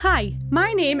Hi,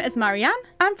 my name is Marianne.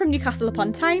 I'm from Newcastle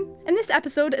upon Tyne, and this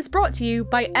episode is brought to you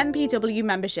by MPW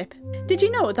membership. Did you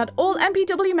know that all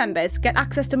MPW members get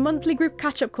access to monthly group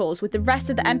catch-up calls with the rest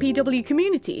of the MPW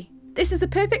community? This is a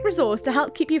perfect resource to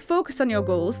help keep you focused on your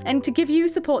goals and to give you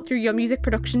support through your music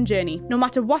production journey, no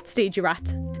matter what stage you're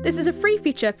at. This is a free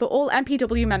feature for all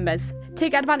MPW members.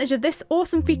 Take advantage of this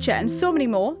awesome feature and so many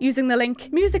more using the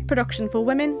link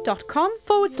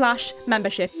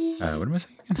musicproductionforwomen.com/membership. What am I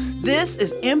saying again? This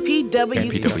is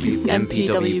MPW.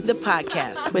 MPW. The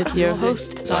podcast. With your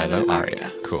host, Xylo Aria.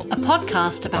 Cool. A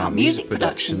podcast about music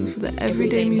production for the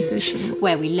everyday musician,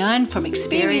 where we learn from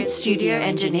experienced studio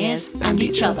engineers and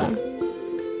each other.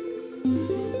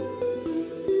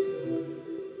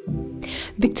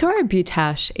 Victoria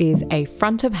Butash is a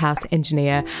front-of-house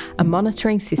engineer, a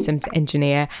monitoring systems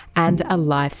engineer, and a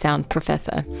live sound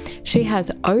professor. She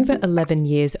has over 11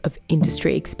 years of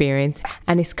industry experience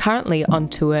and is currently on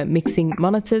tour mixing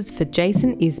monitors for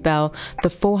Jason Isbell, the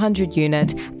 400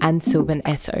 unit, and Sylvan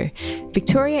Esso.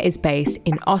 Victoria is based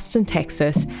in Austin,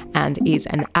 Texas, and is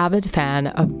an avid fan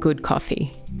of good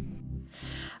coffee.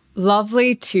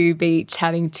 Lovely to be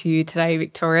chatting to you today,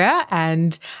 Victoria,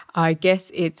 and I guess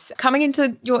it's coming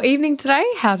into your evening today.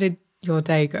 How did your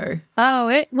day go? Oh,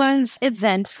 it was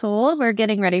eventful. We're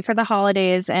getting ready for the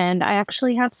holidays, and I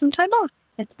actually have some time off.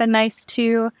 It's been nice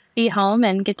to be home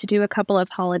and get to do a couple of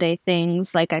holiday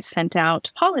things, like I sent out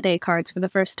holiday cards for the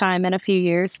first time in a few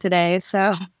years today,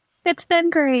 so it's been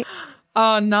great.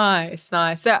 Oh, nice.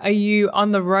 So are you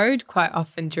on the road quite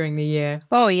often during the year?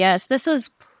 Oh, yes. This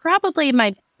was probably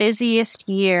my busiest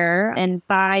year, and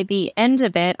by the end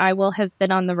of it, I will have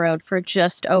been on the road for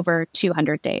just over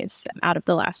 200 days out of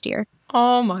the last year.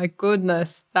 Oh my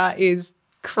goodness, that is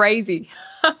crazy.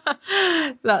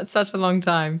 That's such a long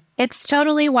time. It's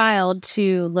totally wild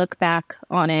to look back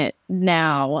on it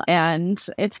now, and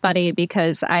it's funny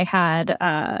because I had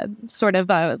sort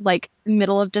of a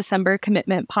middle of December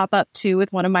commitment pop up too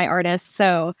with one of my artists.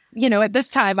 So, at this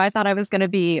time I thought I was going to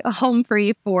be home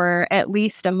free for at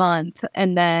least a month,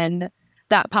 and then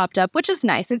that popped up, which is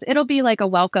nice. It'll be like a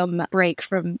welcome break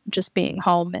from just being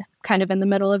home kind of in the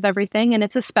middle of everything. And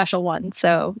it's a special one.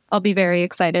 So I'll be very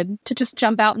excited to just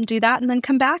jump out and do that and then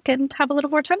come back and have a little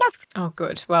more time off. Oh,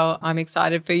 good. Well, I'm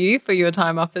excited for you for your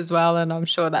time off as well. And I'm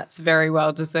sure that's very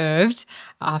well deserved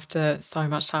after so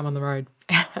much time on the road.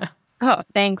 Oh,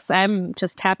 thanks. I'm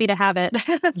just happy to have it.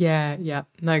 Yeah.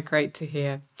 No, great to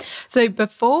hear. So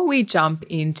before we jump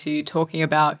into talking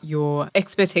about your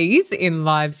expertise in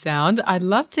live sound, I'd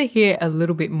love to hear a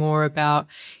little bit more about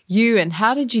you and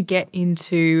how did you get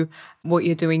into what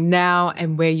you're doing now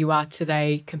and where you are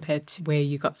today compared to where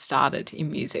you got started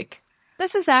in music.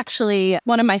 This is actually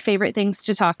one of my favorite things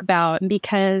to talk about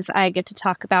because I get to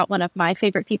talk about one of my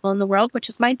favorite people in the world, which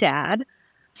is my dad.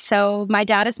 So my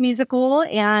dad is musical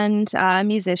and a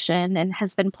musician and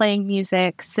has been playing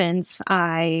music since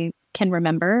I can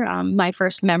remember. My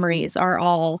first memories are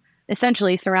all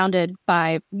essentially surrounded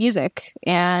by music.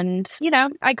 And,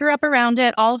 I grew up around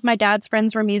it. All of my dad's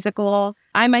friends were musical.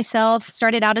 I myself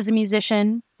started out as a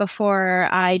musician before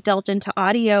I delved into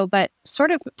audio, but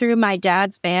sort of through my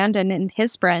dad's band and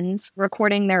his friends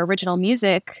recording their original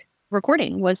music.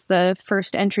 Recording was the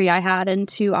first entry I had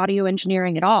into audio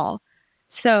engineering at all.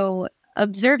 So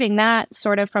observing that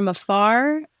sort of from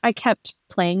afar, I kept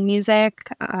playing music.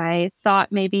 I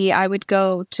thought maybe I would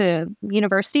go to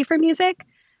university for music.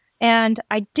 And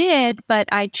I did, but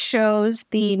I chose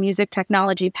the music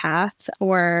technology path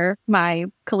for my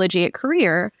collegiate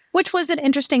career, which was an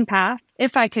interesting path.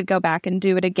 If I could go back and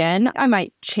do it again, I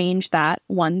might change that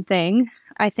one thing.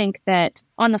 I think that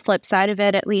on the flip side of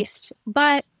it, at least.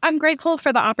 But I'm grateful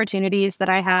for the opportunities that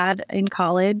I had in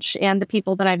college and the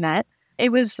people that I met. It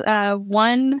was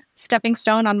one stepping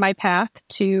stone on my path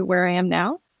to where I am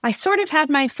now. I sort of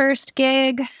had my first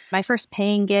gig, my first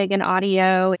paying gig in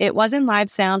audio. It was in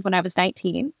live sound when I was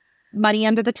 19. Money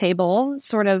under the table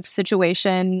sort of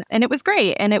situation. And it was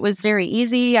great. And it was very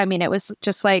easy. I mean, it was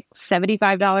just like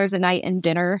 $75 a night and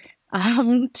dinner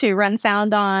to run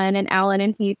sound on an Allen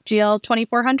and Heath GL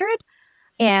 2400.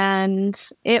 And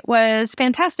it was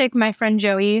fantastic. My friend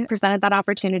Joey presented that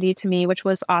opportunity to me, which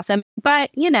was awesome.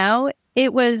 But,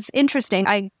 it was interesting.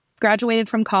 I graduated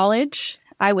from college.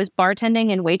 I was bartending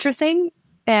and waitressing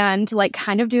and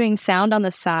kind of doing sound on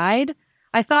the side.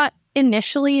 I thought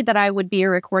initially that I would be a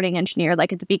recording engineer, at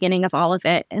the beginning of all of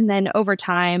it. And then over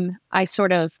time, I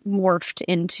sort of morphed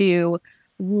into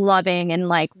loving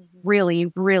and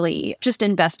really, really just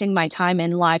investing my time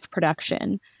in live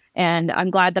production. And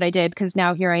I'm glad that I did because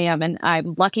now here I am. And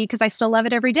I'm lucky because I still love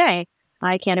it every day.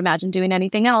 I can't imagine doing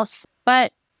anything else.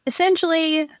 But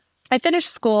essentially, I finished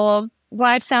school,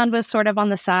 live sound was sort of on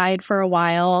the side for a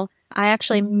while. I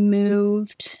actually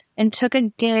moved and took a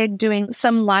gig doing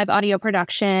some live audio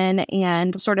production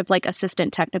and sort of like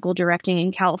assistant technical directing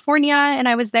in California. And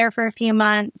I was there for a few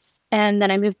months. And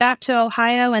then I moved back to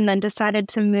Ohio and then decided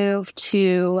to move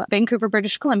to Vancouver,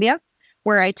 British Columbia,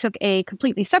 where I took a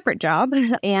completely separate job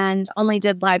and only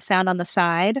did live sound on the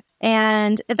side.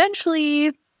 And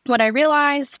eventually, what I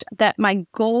realized that my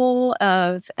goal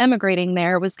of emigrating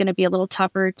there was going to be a little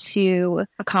tougher to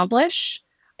accomplish.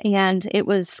 And it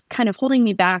was kind of holding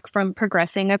me back from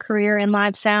progressing a career in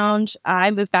live sound.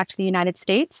 I moved back to the United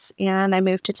States and I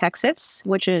moved to Texas,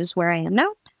 which is where I am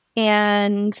now.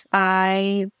 And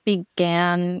I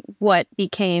began what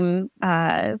became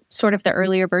sort of the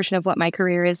earlier version of what my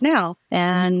career is now,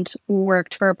 and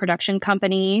worked for a production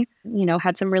company,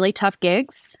 had some really tough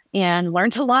gigs and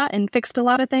learned a lot and fixed a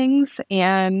lot of things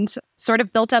and sort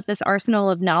of built up this arsenal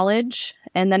of knowledge.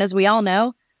 And then, as we all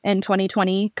know, in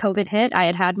 2020, COVID hit.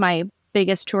 I had my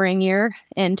biggest touring year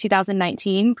in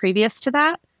 2019 previous to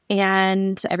that,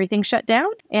 and everything shut down.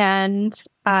 And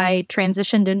I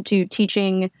transitioned into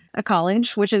teaching a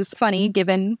college, which is funny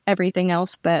given everything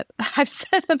else that I've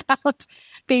said about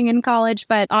being in college.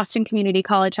 But Austin Community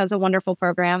College has a wonderful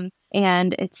program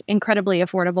and it's incredibly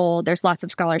affordable. There's lots of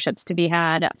scholarships to be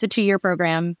had. It's a 2-year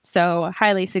program. So I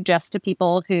highly suggest to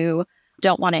people who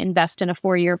don't want to invest in a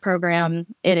 4-year program.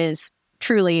 It is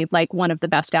truly like one of the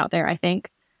best out there, I think.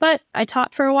 But I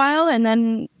taught for a while, and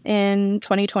then in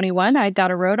 2021, I got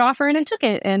a road offer and I took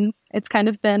it. And it's kind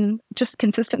of been just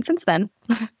consistent since then.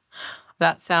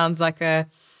 That sounds like a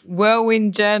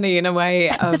whirlwind journey in a way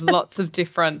of lots of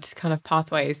different kind of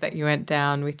pathways that you went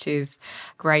down, which is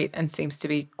great and seems to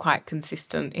be quite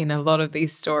consistent in a lot of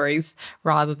these stories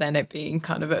rather than it being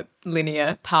kind of a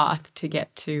linear path to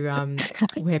get to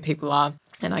where people are.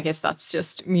 And I guess that's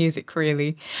just music,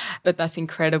 really. But that's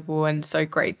incredible and so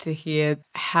great to hear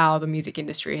how the music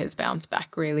industry has bounced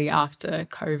back really after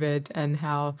COVID and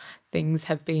how things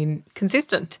have been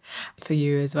consistent for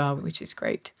you as well, which is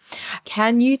great.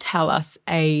 Can you tell us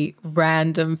a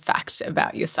random fact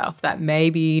about yourself that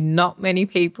maybe not many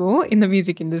people in the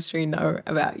music industry know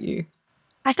about you?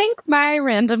 I think my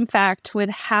random fact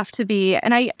would have to be,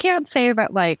 and I can't say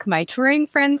that like my touring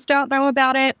friends don't know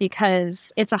about it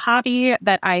because it's a hobby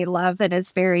that I love and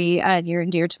is very near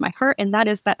and dear to my heart, and that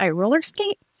is that I roller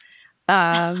skate.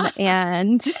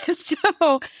 And so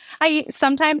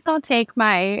I'll take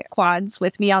my quads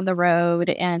with me on the road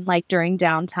and like during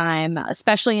downtime,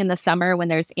 especially in the summer when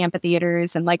there's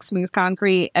amphitheaters and like smooth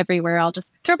concrete everywhere, I'll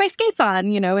just throw my skates on,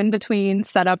 in between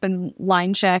setup and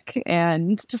line check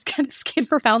and just kind of skate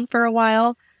around for a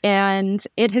while. And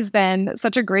it has been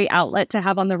such a great outlet to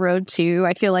have on the road, too.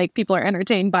 I feel like people are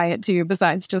entertained by it, too,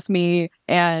 besides just me.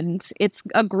 And it's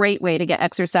a great way to get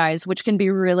exercise, which can be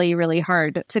really, really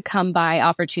hard to come by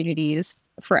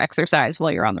opportunities for exercise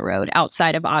while you're on the road,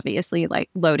 outside of obviously like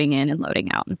loading in and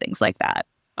loading out and things like that.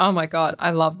 Oh my God,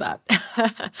 I love that.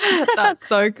 That's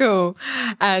so cool.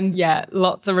 And yeah,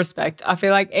 lots of respect. I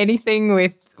feel like anything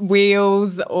with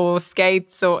wheels or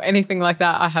skates or anything like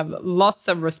that, I have lots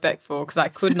of respect for because I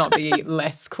could not be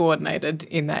less coordinated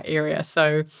in that area.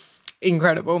 So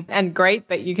incredible and great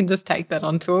that you can just take that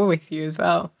on tour with you as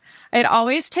well. It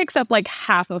always takes up like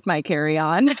half of my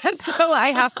carry-on. So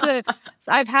there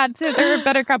have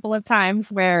been a couple of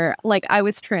times where like I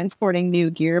was transporting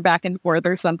new gear back and forth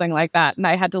or something like that. And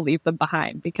I had to leave them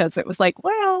behind because it was like,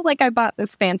 well, like I bought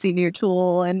this fancy new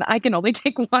tool and I can only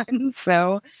take one.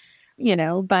 So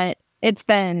but it's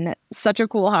been such a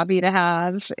cool hobby to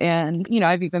have. And,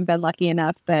 I've even been lucky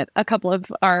enough that a couple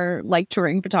of our like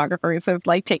touring photographers have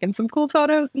like taken some cool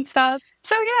photos and stuff.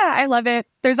 So yeah, I love it.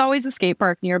 There's always a skate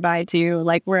park nearby too,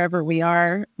 like wherever we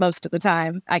are most of the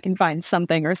time, I can find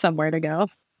something or somewhere to go.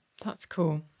 That's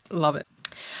cool. Love it.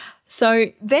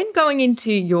 So then going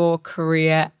into your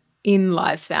career in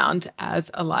live sound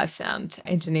as a live sound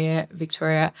engineer,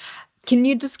 Victoria, can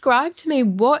you describe to me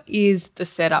what is the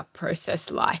setup process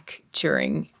like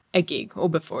during a gig or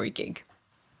before a gig?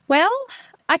 Well,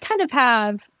 I kind of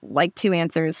have like 2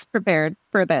 answers prepared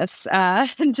for this.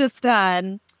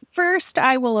 First,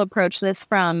 I will approach this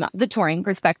from the touring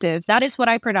perspective. That is what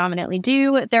I predominantly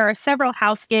do. There are several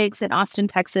house gigs in Austin,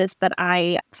 Texas that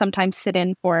I sometimes sit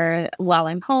in for while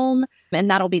I'm home. And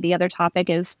that'll be the other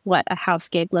topic is what a house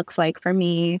gig looks like for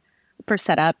me for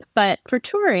setup. But for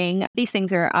touring, these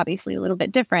things are obviously a little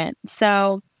bit different.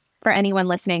 So For anyone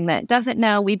listening that doesn't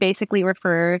know, we basically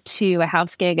refer to a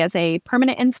house gig as a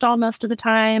permanent install most of the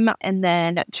time, and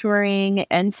then touring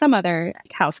and some other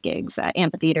house gigs,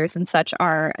 amphitheaters and such,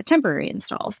 are temporary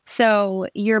installs. So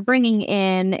you're bringing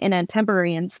in a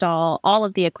temporary install, all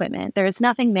of the equipment. There's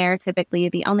nothing there typically.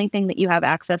 The only thing that you have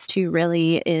access to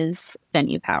really is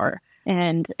venue power.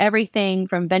 And everything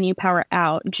from venue power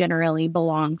out generally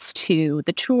belongs to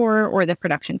the tour or the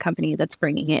production company that's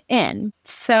bringing it in.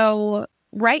 So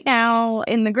right now,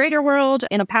 in the greater world,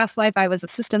 in a past life, I was a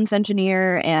systems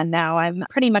engineer, and now I'm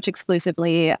pretty much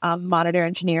exclusively a monitor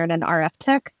engineer and an RF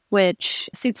tech, which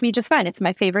suits me just fine. It's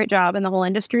my favorite job in the whole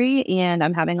industry, and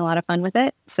I'm having a lot of fun with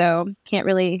it. So can't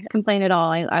really complain at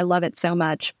all. I love it so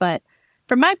much. But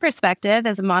from my perspective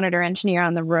as a monitor engineer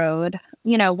on the road,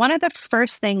 one of the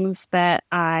first things that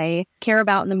I care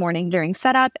about in the morning during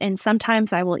setup, and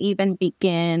sometimes I will even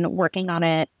begin working on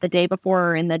it the day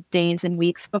before or in the days and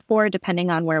weeks before, depending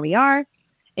on where we are,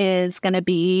 is going to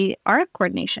be RF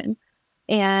coordination.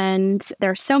 And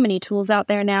there are so many tools out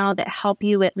there now that help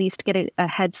you at least get a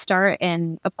head start.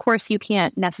 And of course, you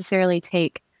can't necessarily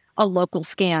take a local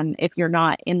scan if you're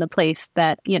not in the place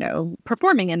that,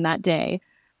 performing in that day.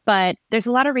 But there's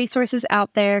a lot of resources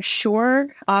out there.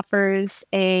 Shure offers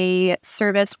a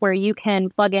service where you can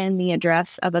plug in the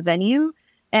address of a venue,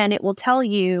 and it will tell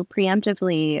you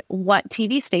preemptively what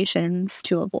TV stations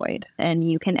to avoid. And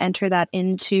you can enter that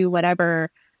into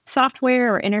whatever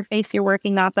software or interface you're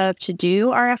working off of to do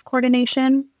RF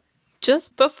coordination.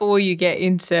 Just before you get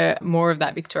into more of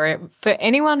that, Victoria, for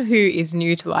anyone who is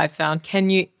new to live sound, can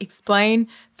you explain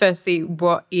firstly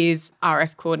what is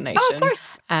RF coordination? Oh, of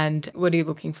course. And what are you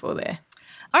looking for there?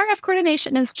 RF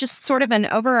coordination is just sort of an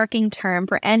overarching term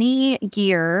for any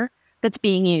gear that's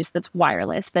being used that's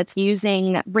wireless, that's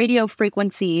using radio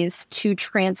frequencies to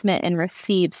transmit and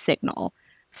receive signal.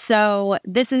 So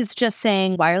this is just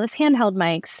saying wireless handheld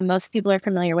mics. Most people are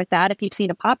familiar with that. If you've seen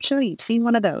a pop show, you've seen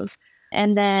one of those.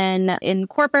 And then in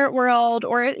corporate world,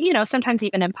 or, sometimes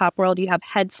even in pop world, you have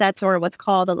headsets or what's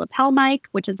called a lapel mic,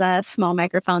 which is a small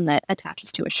microphone that attaches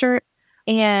to a shirt.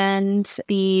 And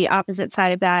the opposite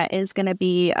side of that is going to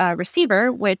be a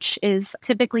receiver, which is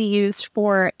typically used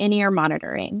for in-ear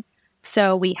monitoring.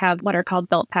 So we have what are called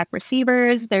belt pack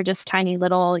receivers. They're just tiny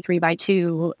little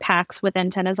 3x2 packs with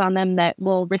antennas on them that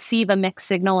will receive a mixed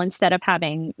signal instead of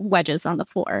having wedges on the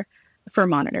floor for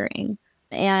monitoring.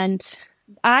 And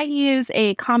I use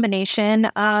a combination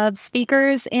of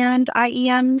speakers and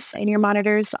IEMs, in-ear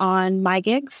monitors, on my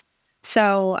gigs.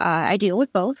 So I deal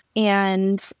with both.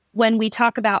 And when we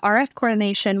talk about RF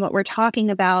coordination, what we're talking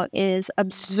about is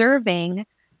observing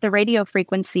the radio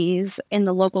frequencies in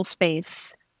the local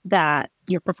space that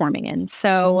you're performing in.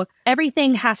 So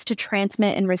everything has to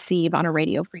transmit and receive on a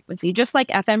radio frequency. Just like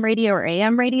FM radio or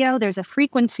AM radio, there's a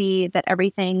frequency that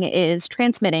everything is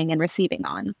transmitting and receiving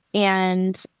on.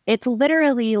 And it's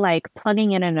literally like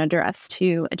plugging in an address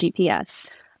to a GPS.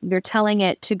 You're telling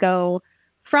it to go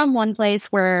from one place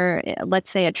where, let's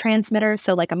say, a transmitter,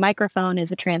 so like a microphone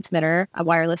is a transmitter, a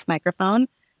wireless microphone.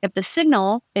 If the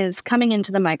signal is coming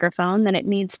into the microphone, then it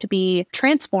needs to be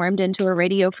transformed into a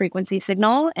radio frequency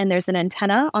signal. And there's an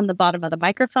antenna on the bottom of the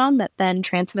microphone that then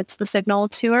transmits the signal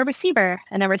to a receiver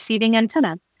and a receiving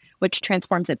antenna, which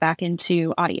transforms it back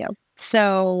into audio.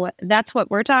 So that's what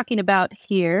we're talking about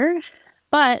here.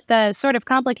 But the sort of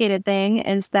complicated thing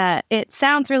is that it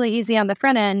sounds really easy on the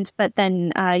front end, but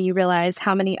then you realize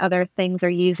how many other things are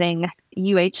using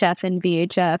UHF and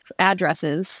VHF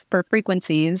addresses for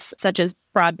frequencies, such as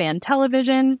broadband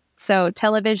television. So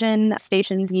television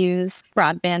stations use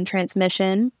broadband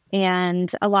transmission,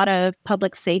 and a lot of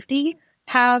public safety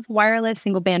have wireless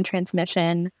single band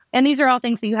transmission. And these are all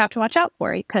things that you have to watch out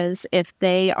for, because if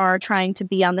they are trying to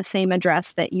be on the same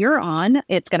address that you're on,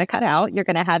 it's going to cut out. You're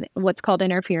going to have what's called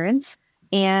interference,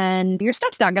 and your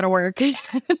stuff's not going to work.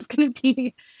 It's going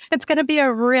to be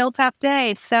a real tough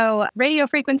day. So radio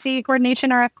frequency coordination,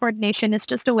 RF coordination, is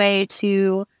just a way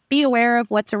to be aware of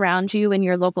what's around you in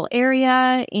your local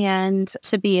area and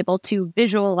to be able to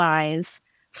visualize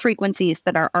frequencies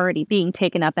that are already being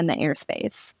taken up in the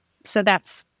airspace. So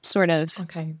that's sort of,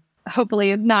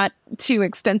 hopefully not too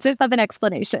extensive of an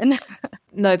explanation.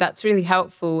 No, that's really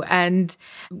helpful. And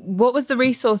what was the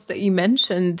resource that you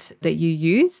mentioned that you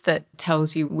use that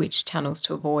tells you which channels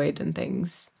to avoid and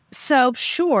things? So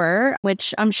Shure,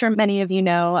 which I'm sure many of you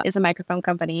know is a microphone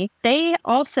company, they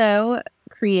also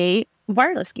create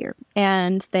wireless gear.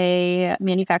 And they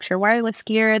manufacture wireless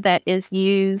gear that is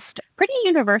used pretty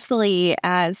universally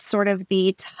as sort of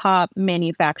the top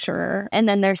manufacturer. And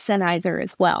then there's Sennheiser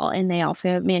as well. And they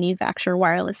also manufacture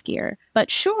wireless gear.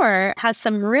 But Shure has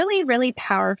some really, really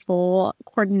powerful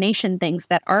coordination things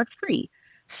that are free.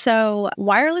 So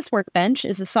Wireless Workbench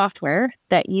is a software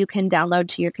that you can download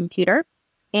to your computer,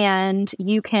 and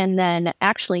you can then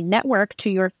actually network to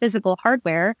your physical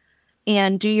hardware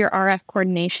and do your RF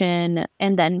coordination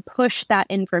and then push that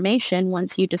information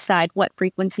once you decide what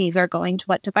frequencies are going to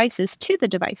what devices to the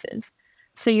devices.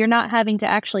 So you're not having to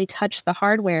actually touch the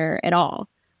hardware at all.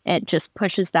 It just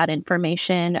pushes that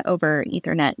information over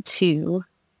Ethernet to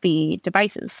the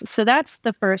devices. So that's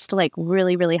the first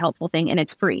really, really helpful thing, and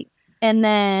it's free. And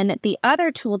then the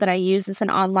other tool that I use is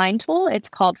an online tool. It's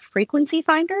called Frequency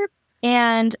Finder.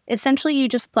 And essentially you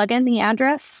just plug in the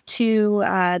address to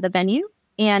the venue,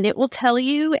 and it will tell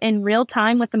you in real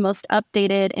time with the most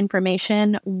updated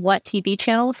information what TV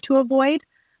channels to avoid.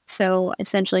 So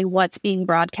essentially what's being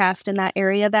broadcast in that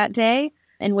area that day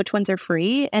and which ones are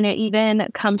free. And it even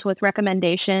comes with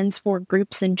recommendations for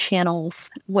groups and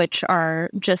channels, which are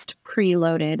just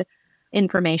preloaded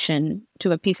information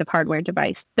to a piece of hardware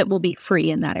device that will be free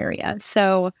in that area.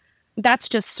 So that's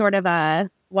just sort of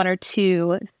one or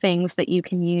two things that you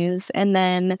can use. And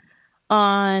then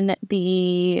on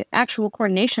the actual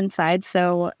coordination side,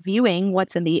 so viewing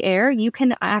what's in the air, you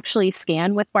can actually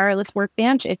scan with Wireless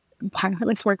Workbench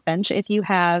if you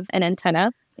have an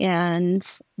antenna,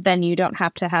 and then you don't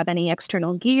have to have any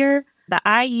external gear. But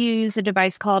I use a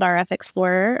device called RF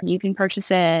Explorer. You can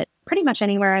purchase it pretty much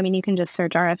anywhere. I mean, you can just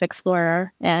search RF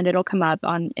Explorer and it'll come up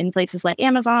in places like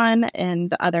Amazon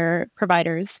and other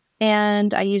providers.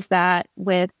 And I use that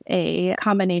with a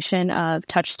combination of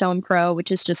Touchstone Pro,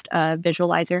 which is just a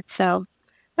visualizer. So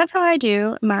that's how I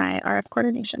do my RF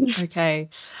coordination. Okay.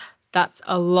 That's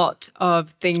a lot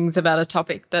of things about a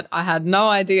topic that I had no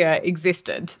idea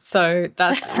existed. So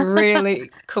that's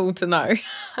really cool to know.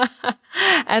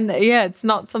 And yeah, it's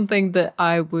not something that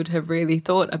I would have really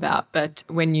thought about, but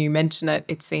when you mention it,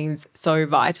 it seems so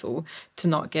vital to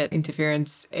not get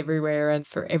interference everywhere and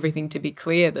for everything to be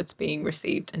clear that's being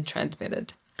received and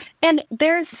transmitted. And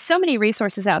there's so many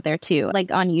resources out there too,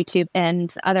 like on YouTube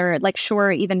and other, like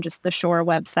Shure, even just the Shure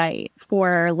website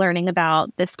for learning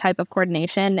about this type of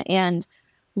coordination. And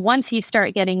once you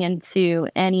start getting into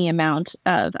any amount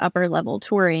of upper level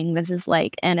touring, this is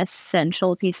like an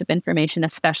essential piece of information,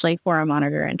 especially for a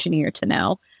monitor engineer to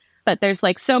know. But there's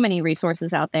like so many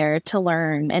resources out there to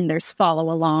learn, and there's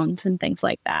follow alongs and things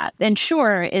like that. And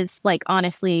Shure is like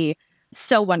honestly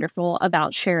so wonderful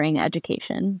about sharing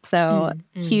education. So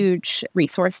huge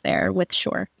resource there with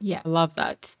Shure. Yeah, I love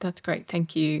that. That's great.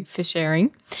 Thank you for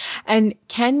sharing. And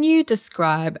can you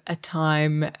describe a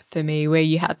time for me where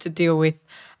you had to deal with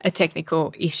a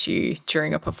technical issue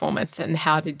during a performance, and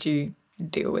how did you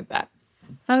deal with that?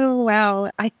 Oh,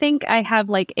 wow. I think I have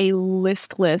like a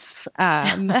listless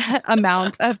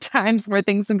amount of times where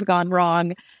things have gone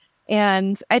wrong.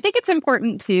 And I think it's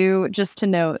important too, just to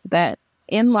note that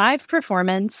in live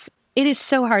performance, it is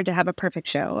so hard to have a perfect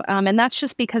show. And that's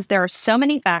just because there are so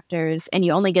many factors and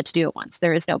you only get to do it once.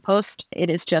 There is no post. It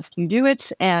is just you do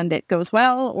it and it goes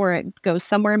well, or it goes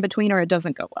somewhere in between, or it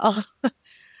doesn't go well.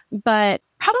 But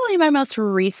probably my most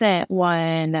recent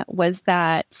one was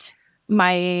that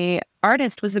my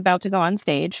artist was about to go on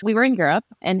stage. We were in Europe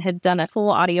and had done a full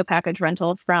audio package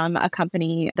rental from a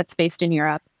company that's based in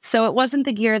Europe. So it wasn't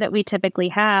the gear that we typically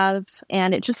have.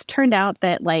 And it just turned out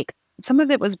that like some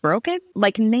of it was broken.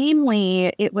 Like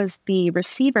namely, it was the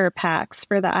receiver packs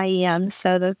for the IEMs.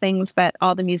 So the things that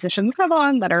all the musicians have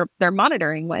on that they're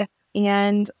monitoring with.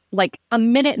 And like a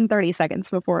minute and 30 seconds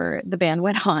before the band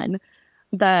went on,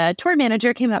 the tour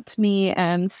manager came up to me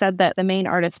and said that the main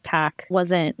artist pack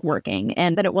wasn't working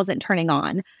and that it wasn't turning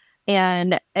on.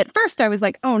 And at first I was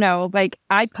like, oh no, like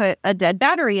I put a dead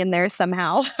battery in there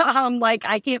somehow. Like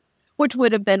I can't, which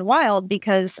would have been wild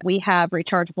because we have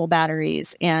rechargeable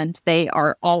batteries and they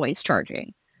are always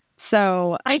charging.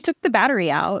 So I took the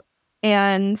battery out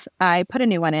and I put a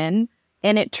new one in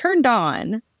and it turned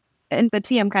on, and the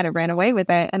TM kind of ran away with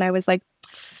it. And I was like,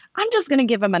 I'm just going to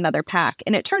give him another pack.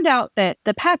 And it turned out that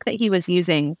the pack that he was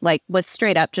using like was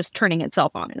straight up just turning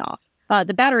itself on and off.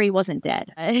 The battery wasn't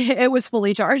dead. It was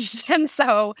fully charged. And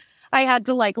so I had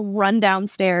to like run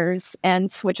downstairs and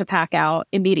switch a pack out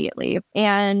immediately.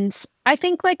 And I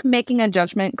think like making a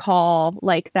judgment call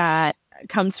like that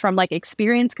comes from like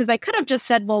experience, because I could have just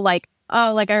said, well, like,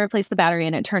 oh, like I replaced the battery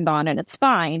and it turned on and it's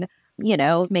fine. You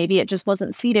know, maybe it just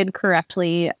wasn't seated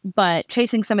correctly, but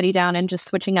chasing somebody down and just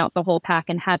switching out the whole pack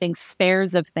and having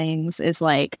spares of things is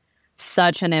like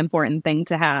such an important thing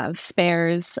to have.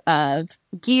 Spares of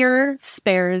gear,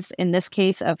 spares in this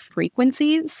case of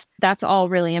frequencies. That's all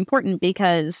really important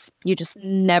because you just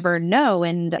never know.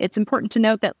 And it's important to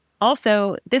note that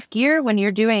also this gear, when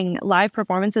you're doing live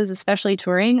performances, especially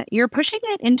touring, you're pushing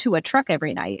it into a truck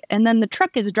every night. And then the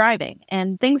truck is driving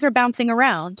and things are bouncing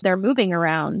around. They're moving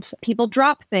around. People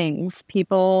drop things.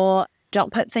 People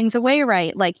don't put things away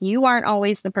right. Like, you aren't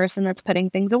always the person that's putting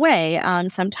things away.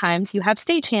 Sometimes you have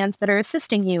stagehands that are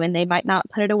assisting you and they might not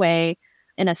put it away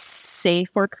in a safe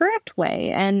or correct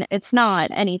way. And it's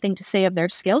not anything to say of their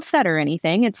skill set or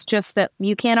anything. It's just that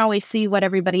you can't always see what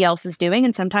everybody else is doing.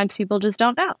 And sometimes people just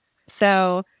don't know.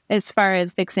 So as far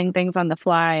as fixing things on the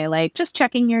fly, like just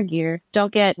checking your gear,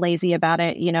 don't get lazy about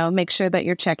it. You know, make sure that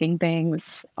you're checking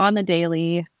things on the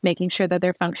daily, making sure that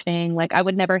they're functioning. Like, I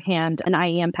would never hand an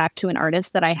IEM pack to an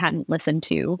artist that I hadn't listened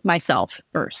to myself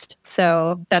first.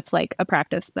 So that's like a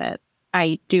practice that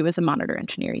I do as a monitor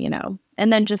engineer, you know,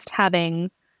 and then just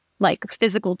having like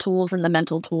physical tools and the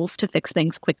mental tools to fix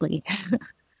things quickly.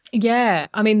 Yeah.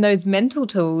 I mean, those mental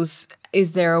tools,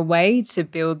 is there a way to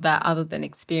build that other than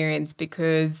experience?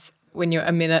 Because when you're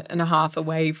a minute and a half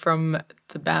away from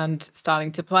the band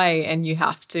starting to play and you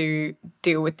have to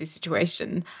deal with this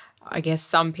situation, I guess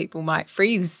some people might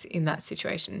freeze in that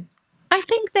situation. I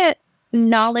think that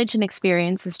knowledge and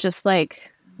experience is just like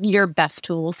your best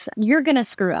tools. You're going to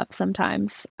screw up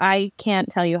sometimes. I can't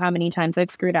tell you how many times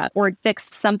I've screwed up or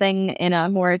fixed something in a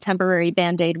more temporary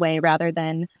Band-Aid way rather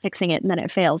than fixing it and then it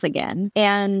fails again.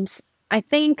 And I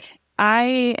think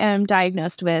I am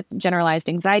diagnosed with generalized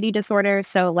anxiety disorder.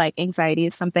 So like, anxiety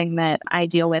is something that I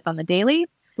deal with on the daily,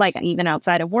 like even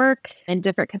outside of work in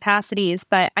different capacities.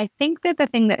 But I think that the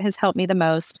thing that has helped me the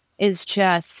most is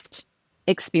just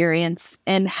experience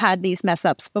and had these mess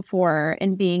ups before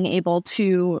and being able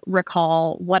to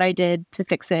recall what I did to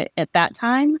fix it at that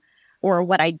time or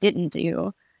what I didn't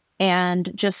do,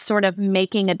 and just sort of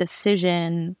making a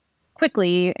decision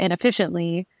quickly and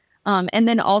efficiently. And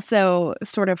then also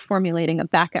sort of formulating a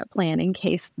backup plan in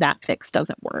case that fix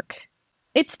doesn't work.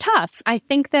 It's tough. I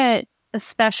think that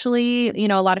especially, you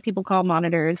know, a lot of people call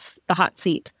monitors the hot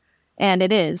seat. And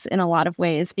it is in a lot of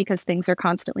ways because things are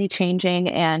constantly changing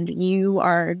and you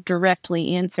are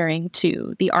directly answering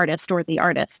to the artist or the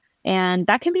artist. And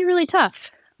that can be really tough.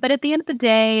 But at the end of the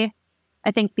day, I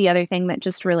think the other thing that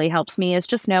just really helps me is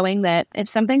just knowing that if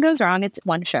something goes wrong, it's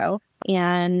one show,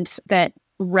 and that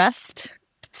rest,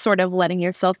 sort of letting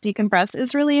yourself decompress,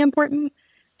 is really important.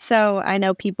 So I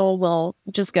know people will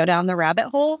just go down the rabbit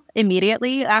hole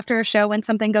immediately after a show. When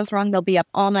something goes wrong, they'll be up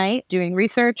all night doing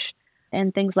research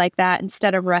and things like that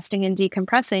instead of resting and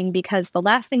decompressing, because the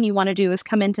last thing you want to do is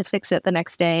come in to fix it the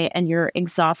next day and you're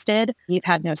exhausted, you've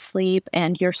had no sleep,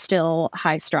 and you're still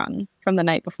high strung from the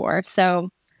night before. So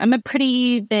I'm a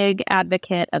pretty big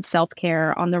advocate of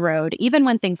self-care on the road, even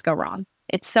when things go wrong.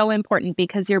 It's so important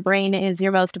because your brain is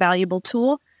your most valuable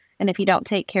tool. And if you don't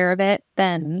take care of it,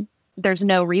 then there's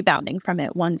no rebounding from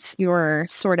it. Once you're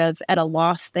sort of at a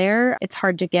loss there, it's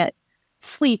hard to get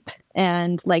sleep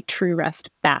and like true rest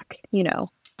back, you know.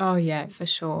 Oh, yeah, for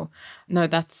sure. No,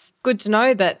 that's good to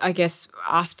know that I guess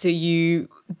after you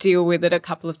deal with it a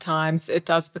couple of times, it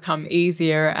does become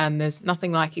easier and there's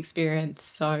nothing like experience.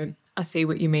 So I see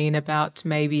what you mean about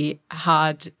maybe a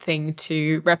hard thing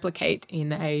to replicate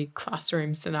in a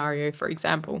classroom scenario, for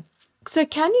example. So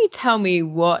can you tell me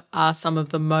what are some of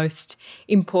the most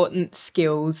important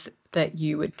skills that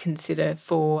you would consider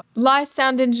for live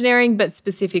sound engineering, but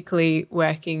specifically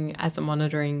working as a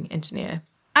monitoring engineer?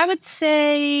 I would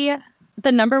say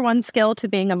the number one skill to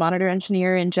being a monitor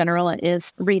engineer in general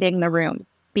is reading the room.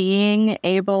 Being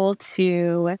able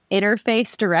to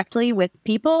interface directly with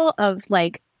people of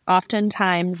like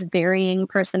oftentimes varying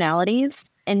personalities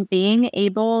and being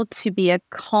able to be a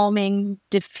calming,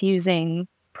 diffusing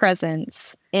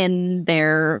presence in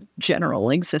their general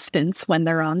existence when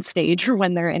they're on stage or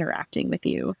when they're interacting with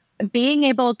you. Being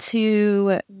able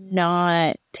to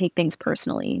not take things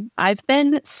personally. I've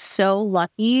been so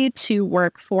lucky to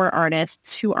work for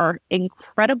artists who are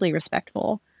incredibly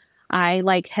respectful. I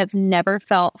have never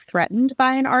felt threatened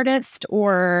by an artist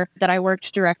or that I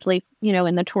worked directly, you know,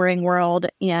 in the touring world,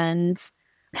 and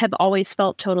have always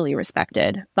felt totally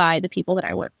respected by the people that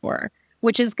I work for,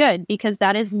 which is good because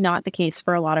that is not the case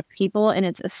for a lot of people. And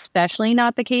it's especially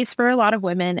not the case for a lot of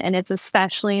women. And it's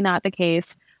especially not the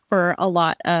case for a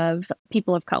lot of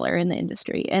people of color in the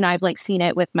industry. And I've seen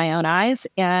it with my own eyes.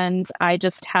 And I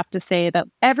just have to say that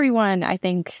everyone, I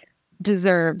think,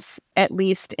 deserves, at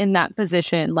least in that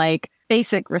position,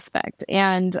 basic respect.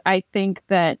 And I think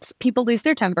that people lose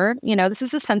their temper. You know, this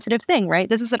is a sensitive thing, right?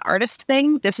 This is an artist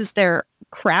thing. This is their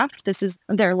craft. This is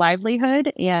their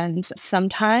livelihood. And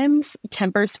sometimes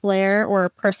tempers flare or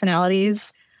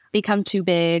personalities become too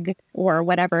big or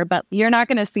whatever. But you're not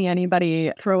going to see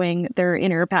anybody throwing their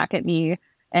inner pack at me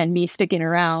and me sticking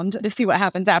around to see what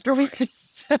happens afterwards.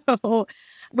 So,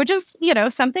 which is,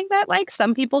 something that like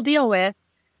some people deal with.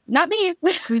 Not me,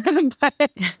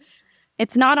 but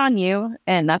it's not on you.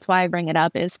 And that's why I bring it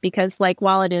up, is because like,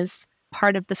 while it is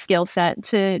part of the skill set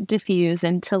to diffuse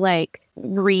and to like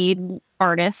read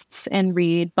artists and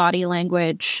read body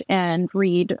language and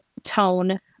read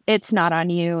tone, it's not on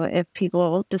you if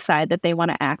people decide that they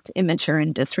want to act immature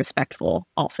and disrespectful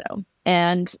also.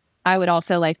 And I would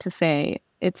also like to say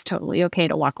it's totally okay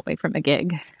to walk away from a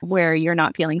gig where you're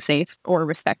not feeling safe or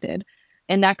respected.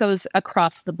 And that goes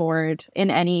across the board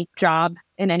in any job,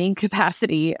 in any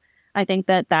capacity. I think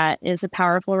that that is a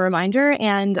powerful reminder.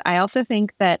 And I also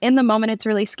think that in the moment, it's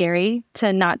really scary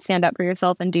to not stand up for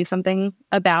yourself and do something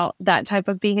about that type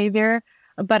of behavior.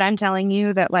 But I'm telling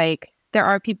you that like, there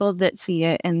are people that see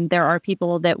it and there are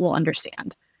people that will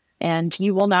understand. And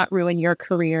you will not ruin your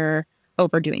career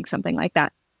over doing something like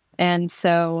that. And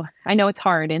so I know it's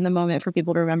hard in the moment for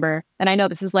people to remember. And I know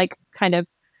this is like kind of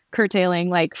curtailing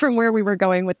like from where we were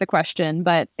going with the question,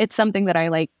 but it's something that I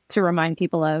like to remind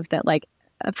people of, that like,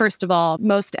 first of all,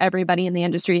 most everybody in the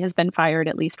industry has been fired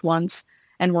at least once,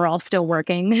 and we're all still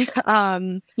working,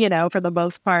 for the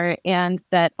most part. And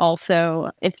that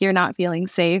also, if you're not feeling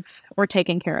safe or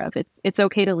taken care of, it's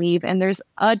okay to leave. And there's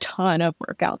a ton of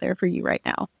work out there for you right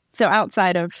now. So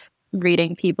outside of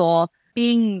reading people,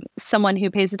 being someone who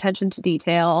pays attention to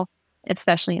detail,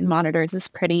 especially in monitors, is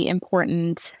pretty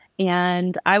important.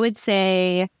 And I would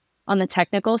say on the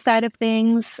technical side of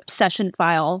things, session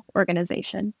file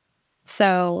organization.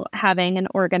 So having an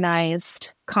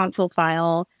organized console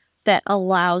file that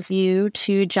allows you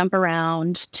to jump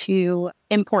around to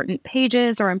important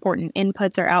pages or important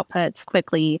inputs or outputs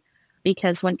quickly,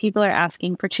 because when people are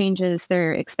asking for changes,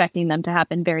 they're expecting them to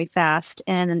happen very fast.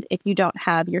 And if you don't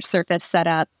have your surface set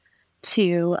up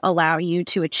to allow you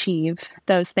to achieve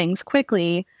those things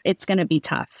quickly, it's going to be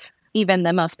tough. Even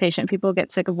the most patient people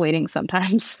get sick of waiting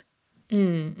sometimes.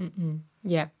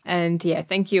 Yeah. And yeah,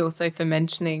 thank you also for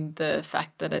mentioning the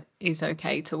fact that it is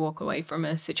okay to walk away from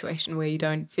a situation where you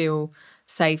don't feel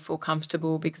safe or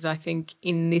comfortable, because I think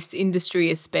in this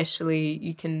industry especially,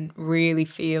 you can really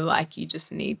feel like you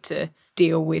just need to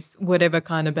deal with whatever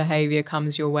kind of behavior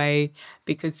comes your way,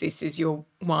 because this is your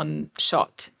one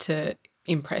shot to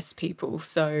impress people.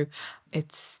 So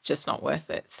it's just not worth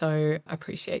it. So I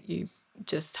appreciate you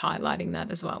just highlighting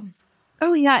that as well.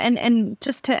 Oh, yeah. And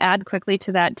just to add quickly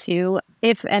to that, too,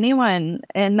 if anyone,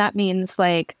 and that means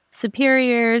like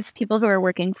superiors, people who are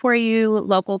working for you,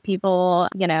 local people,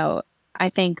 I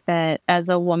think that as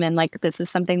a woman, like this is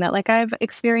something that like I've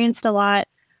experienced a lot.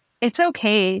 It's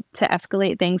okay to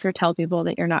escalate things or tell people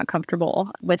that you're not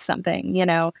comfortable with something.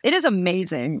 It is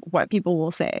amazing what people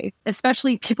will say,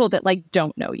 especially people that like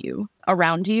don't know you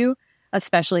around you,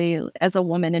 especially as a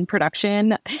woman in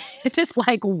production. It is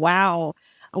like, wow.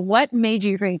 What made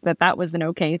you think that that was an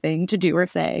okay thing to do or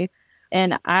say?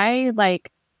 And I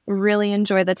like really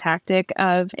enjoy the tactic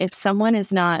of, if someone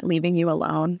is not leaving you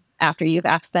alone after you've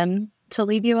asked them to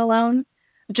leave you alone,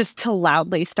 just to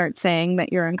loudly start saying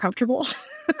that you're uncomfortable.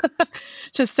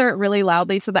 Just start really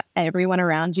loudly so that everyone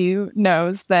around you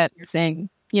knows that you're saying,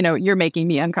 you're making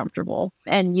me uncomfortable.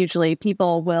 And usually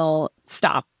people will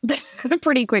stop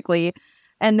pretty quickly.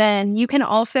 And then you can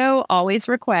also always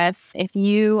request, if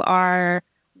you are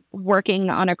working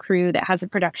on a crew that has a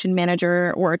production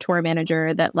manager or a tour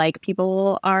manager, that like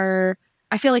people are,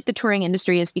 I feel like the touring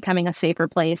industry is becoming a safer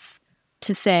place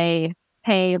to say,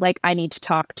 hey, like I need to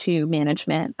talk to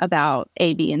management about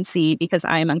A, B, and C because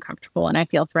I am uncomfortable and I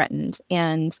feel threatened.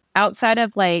 And outside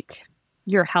of like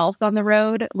your health on the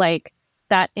road, like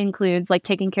that includes like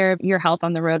taking care of your health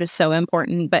on the road is so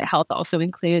important, but health also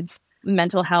includes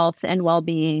mental health and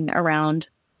well-being around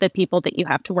the people that you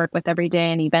have to work with every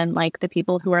day, and even like the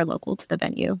people who are local to the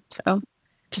venue. So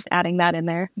just adding that in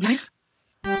there.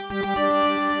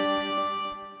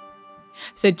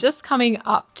 So just coming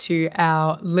up to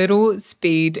our little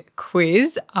speed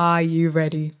quiz. Are you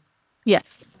ready?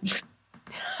 Yes.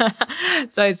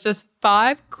 So it's just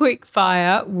 5 quick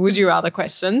fire would you rather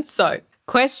questions. So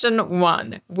question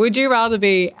 1, would you rather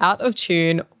be out of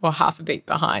tune or half a beat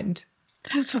behind?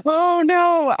 Oh,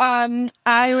 no.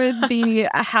 I would be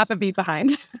a half a beat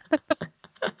behind.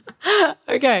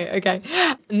 Okay.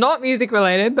 Not music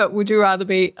related, but would you rather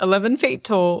be 11 feet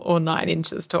tall or 9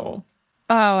 inches tall?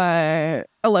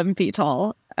 11 feet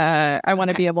tall. I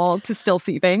want to be able to still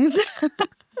see things.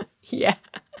 Yeah.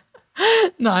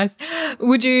 Nice.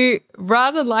 Would you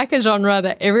rather like a genre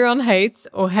that everyone hates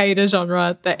or hate a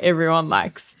genre that everyone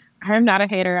likes? I'm not a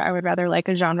hater. I would rather like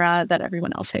a genre that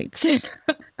everyone else hates.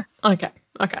 Okay.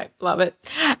 Love it.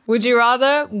 Would you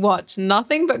rather watch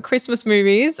nothing but Christmas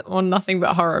movies or nothing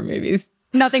but horror movies?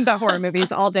 Nothing but horror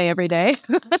movies all day, every day.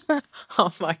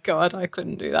 Oh my God, I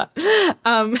couldn't do that.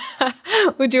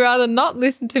 Would you rather not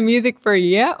listen to music for a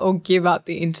year or give up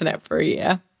the internet for a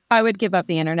year? I would give up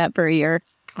the internet for a year.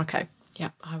 Okay.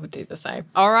 Yeah, I would do the same.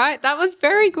 All right. That was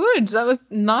very good. That was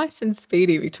nice and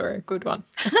speedy, Victoria. Good one.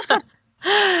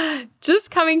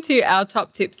 Just coming to our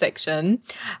top tip section,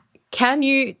 can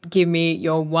you give me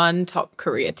your one top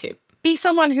career tip? Be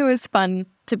someone who is fun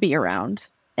to be around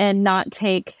and not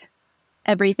take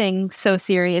everything so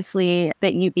seriously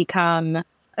that you become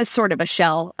a sort of a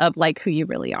shell of like who you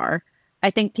really are.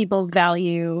 I think people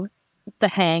value the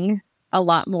hang a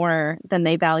lot more than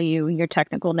they value your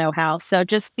technical know-how. So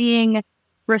just being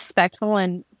respectful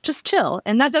and just chill.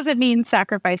 And that doesn't mean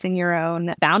sacrificing your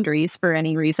own boundaries for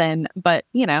any reason, but,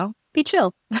 be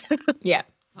chill. Yeah,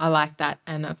 I like that.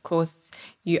 And of course,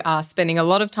 you are spending a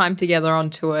lot of time together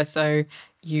on tour, so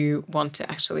you want to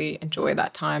actually enjoy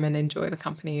that time and enjoy the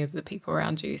company of the people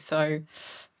around you. So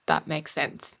that makes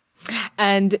sense.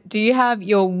 And do you have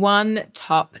your one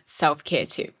top self-care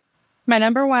tip? My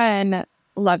number one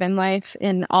love in life,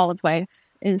 in all of life,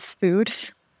 is food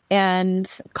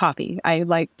and coffee.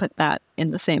 I put that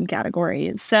in the same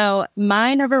category. So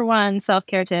my number one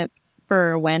self-care tip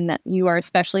for when you are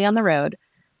especially on the road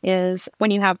is when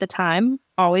you have the time,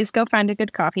 always go find a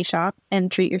good coffee shop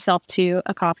and treat yourself to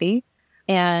a coffee.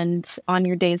 And on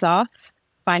your days off,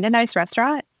 find a nice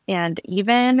restaurant. And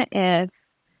even if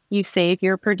you save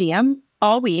your per diem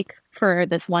all week for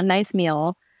this one nice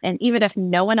meal, and even if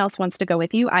no one else wants to go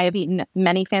with you, I have eaten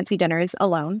many fancy dinners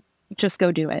alone. Just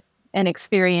go do it and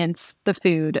experience the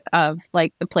food of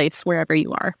the place wherever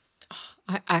you are.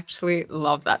 I actually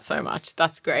love that so much.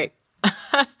 That's great.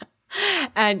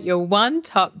 And your one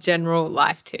top general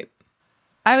life tip?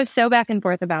 I was so back and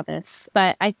forth about this,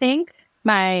 but I think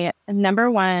my number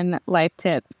one life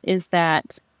tip is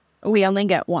that we only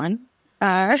get one,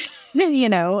 and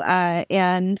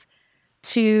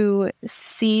to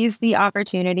seize the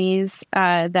opportunities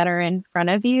that are in front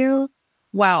of you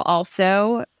while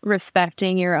also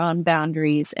respecting your own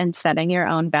boundaries and setting your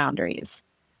own boundaries.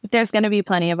 There's going to be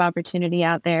plenty of opportunity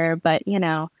out there, but,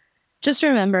 just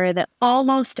remember that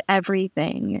almost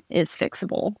everything is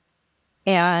fixable.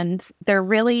 And there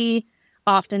really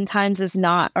oftentimes is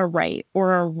not a right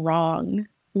or a wrong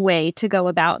way to go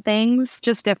about things,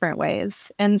 just different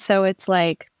ways. And so it's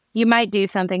you might do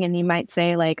something and you might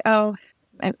say oh,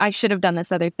 I should have done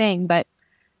this other thing, but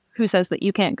who says that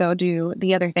you can't go do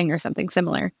the other thing or something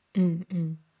similar?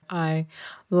 Mm-mm. I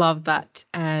love that.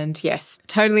 And yes,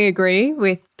 totally agree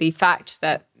with the fact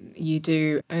that you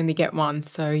do only get one,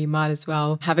 so you might as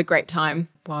well have a great time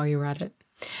while you're at it.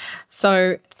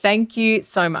 So thank you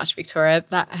so much, Victoria.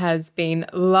 That has been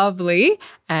lovely.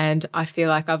 And I feel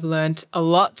like I've learned a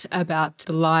lot about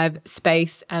the live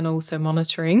space and also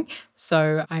monitoring.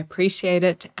 So I appreciate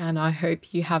it. And I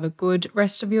hope you have a good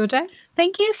rest of your day.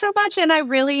 Thank you so much. And I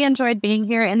really enjoyed being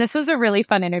here. And this was a really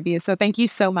fun interview. So thank you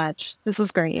so much. This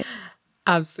was great.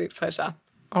 Absolute pleasure.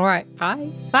 All right. Bye.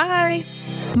 Bye.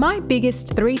 My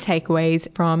biggest 3 takeaways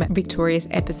from Victoria's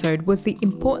episode was the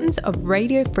importance of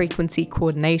radio frequency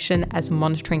coordination as a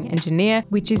monitoring engineer,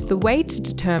 which is the way to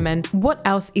determine what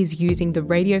else is using the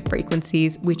radio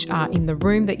frequencies which are in the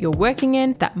room that you're working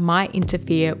in that might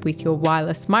interfere with your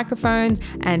wireless microphones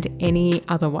and any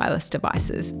other wireless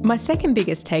devices. My second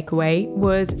biggest takeaway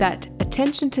was that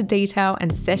attention to detail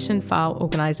and session file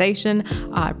organization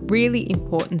are really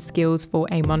important skills for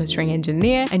a monitoring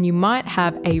engineer, and you might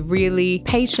have a really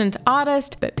patient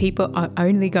artist, but people are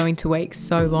only going to wait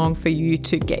so long for you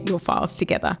to get your files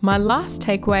together. My last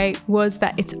takeaway was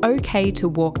that it's okay to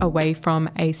walk away from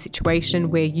a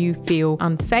situation where you feel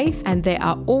unsafe, and there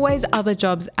are always other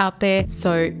jobs out there,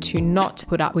 so to not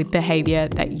put up with behavior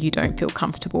that you don't feel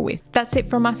comfortable with. That's it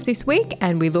from us this week,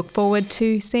 and we look forward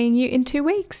to seeing you in 2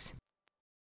 weeks.